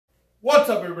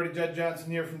What's up, everybody? Jed Johnson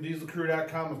here from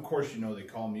dieselcrew.com. Of course, you know they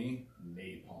call me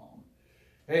Napalm.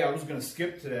 Hey, I was going to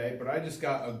skip today, but I just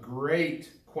got a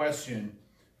great question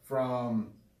from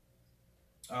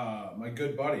my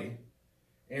good buddy,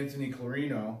 Anthony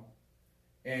Clarino.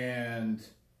 And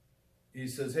he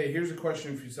says, hey, here's a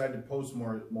question if you decide to post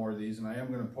more of these, and I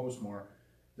am going to post more.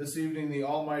 This evening, the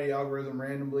almighty algorithm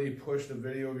randomly pushed a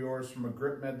video of yours from a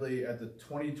grip medley at the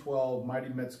 2012 Mighty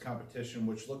Mitts competition,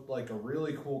 which looked like a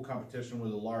really cool competition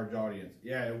with a large audience.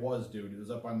 Yeah, it was, dude. It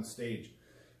was up on the stage.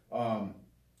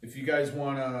 If you guys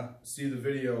want to see the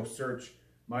video, search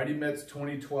Mighty Mitts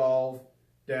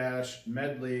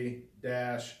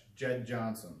 2012-medley-Jed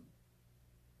Johnson.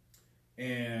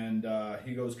 And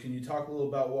he goes, can you talk a little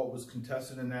about what was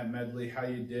contested in that medley, how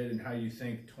you did, and how you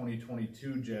think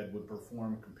 2022 Jed would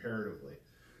perform comparatively?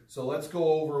 So let's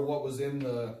go over what was in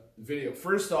the video.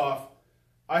 First off,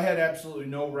 I had absolutely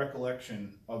no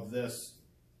recollection of this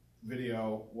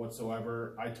video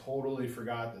whatsoever. I totally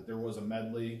forgot that there was a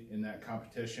medley in that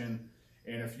competition.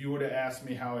 And if you would have asked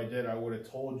me how I did, I would have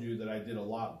told you that I did a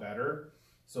lot better.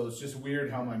 So it's just weird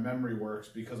how my memory works,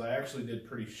 because I actually did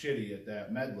pretty shitty at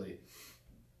that medley.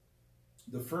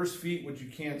 The first feat, which you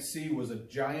can't see, was a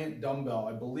giant dumbbell.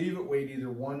 I believe it weighed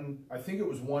either I think it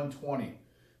was 120,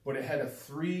 but it had a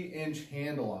 3-inch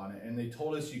handle on it, and they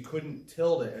told us you couldn't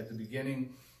tilt it at the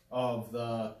beginning of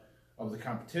the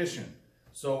competition.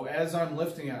 So as I'm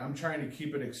lifting it, I'm trying to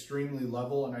keep it extremely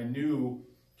level, and I knew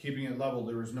keeping it level,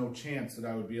 there was no chance that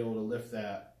I would be able to lift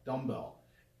that dumbbell.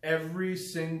 Every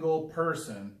single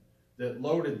person that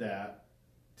loaded that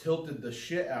tilted the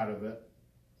shit out of it.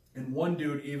 And one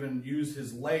dude even used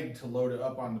his leg to load it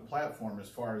up on the platform, as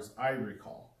far as I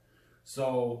recall.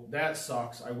 So that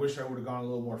sucks. I wish I would have gone a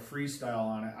little more freestyle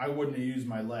on it. I wouldn't have used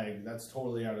my leg. That's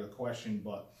totally out of the question.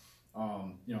 But,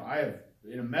 you know, I have,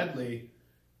 in a medley,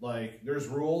 like, there's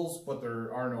rules, but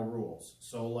there are no rules.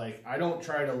 So, like, I don't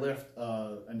try to lift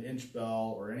an inch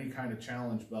bell or any kind of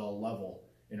challenge bell level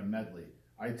in a medley.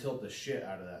 I tilt the shit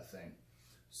out of that thing.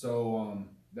 So,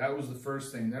 that was the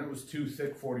first thing. Then it was 2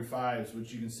 thick 45s,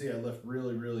 which you can see I lift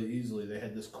really, really easily. They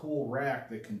had this cool rack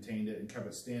that contained it and kept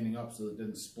it standing up so it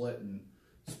didn't split and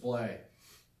splay.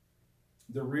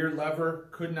 The rear lever,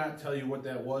 could not tell you what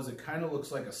that was. It kind of looks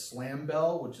like a slam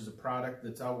bell, which is a product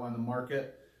that's out on the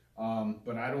market.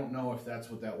 But I don't know if that's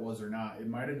what that was or not. It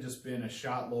might have just been a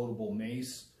shot loadable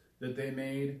mace that they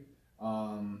made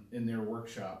in their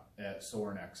workshop at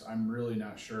Sorinex. I'm really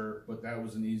not sure, but that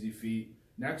was an easy feat.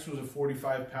 Next was a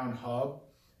 45-pound hub,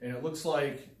 and it looks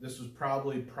like this was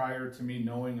probably prior to me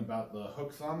knowing about the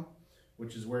hook thumb,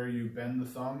 which is where you bend the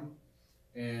thumb,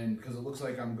 and because it looks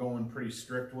like I'm going pretty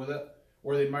strict with it,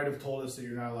 or they might have told us that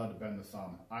you're not allowed to bend the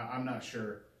thumb. I'm not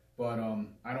sure, but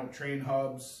I don't train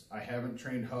hubs. I haven't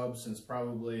trained hubs since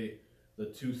probably the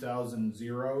 2000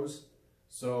 zeros,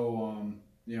 so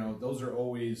you know, those are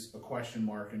always a question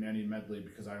mark in any medley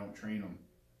because I don't train them.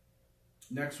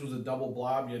 Next was a double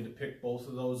blob. You had to pick both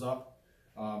of those up.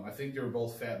 I think they were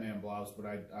both Fat Man blobs, but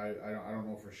I don't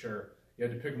know for sure. You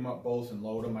had to pick them up both and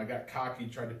load them. I got cocky,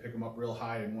 tried to pick them up real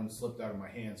high, and one slipped out of my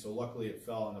hand. So luckily it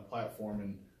fell on the platform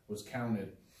and was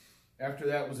counted. After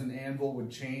that was an anvil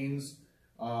with chains,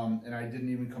 and I didn't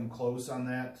even come close on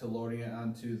that to loading it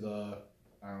onto the,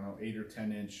 I don't know, 8 or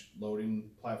 10 inch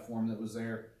loading platform that was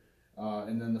there.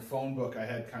 And then the phone book I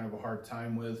had kind of a hard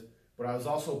time with. But I was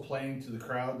also playing to the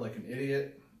crowd like an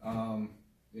idiot. You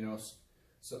know,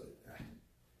 so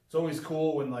it's always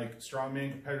cool when like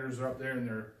strongman competitors are up there and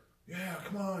they're, yeah,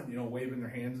 come on, you know, waving their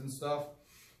hands and stuff.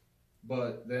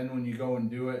 But then when you go and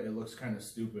do it, it looks kind of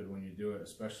stupid when you do it,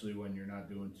 especially when you're not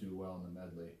doing too well in the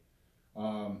medley.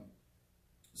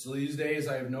 So these days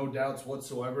I have no doubts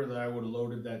whatsoever that I would have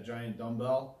loaded that giant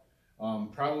dumbbell.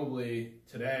 Probably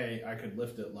today I could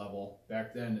lift it level.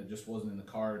 Back then it just wasn't in the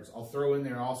cards. I'll throw in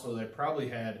there also that I probably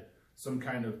had some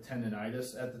kind of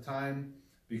tendonitis at the time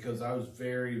because I was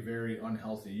very, very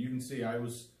unhealthy. You can see I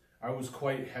was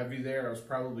quite heavy there. I was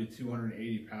probably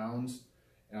 280 pounds,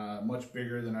 much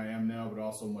bigger than I am now, but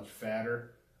also much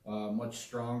fatter, much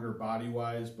stronger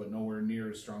body-wise, but nowhere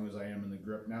near as strong as I am in the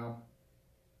grip now.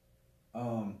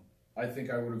 I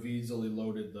think I would have easily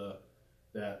loaded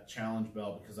that challenge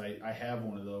bell because I have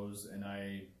one of those, and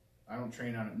I don't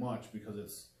train on it much because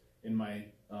it's in my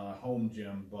home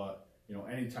gym, but you know,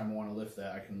 anytime I want to lift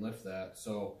that, I can lift that.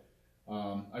 So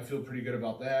I feel pretty good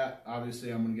about that.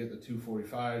 Obviously I'm going to get the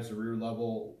 245s, the rear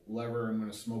lever, I'm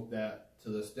going to smoke that to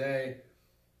this day.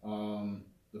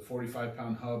 The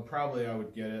 45-pound hub, probably I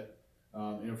would get it,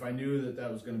 and if I knew that that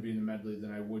was going to be in the medley,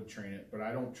 then I would train it, but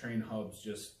I don't train hubs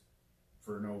just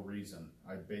for no reason.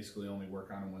 I basically only work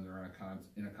on them when they're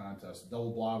in a contest.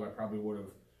 Double blob, I probably would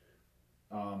have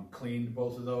cleaned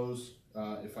both of those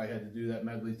if I had to do that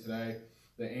medley today.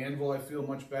 The anvil I feel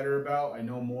much better about. I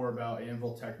know more about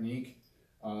anvil technique.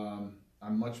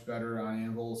 I'm much better on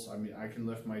anvils. I mean, I can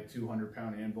lift my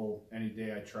 200-pound anvil any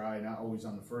day I try. Not always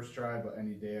on the first try, but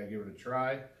any day I give it a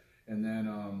try. And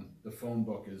then the phone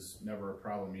book is never a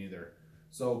problem either.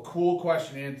 So cool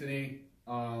question, Anthony.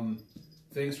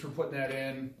 Thanks for putting that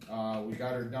in. We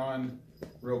got her done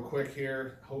real quick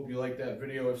here. Hope you liked that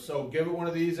video. If so, give it one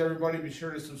of these, everybody. Be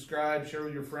sure to subscribe, share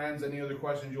with your friends. Any other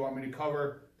questions you want me to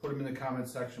cover, put them in the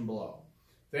comments section below.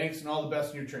 Thanks, and all the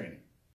best in your training.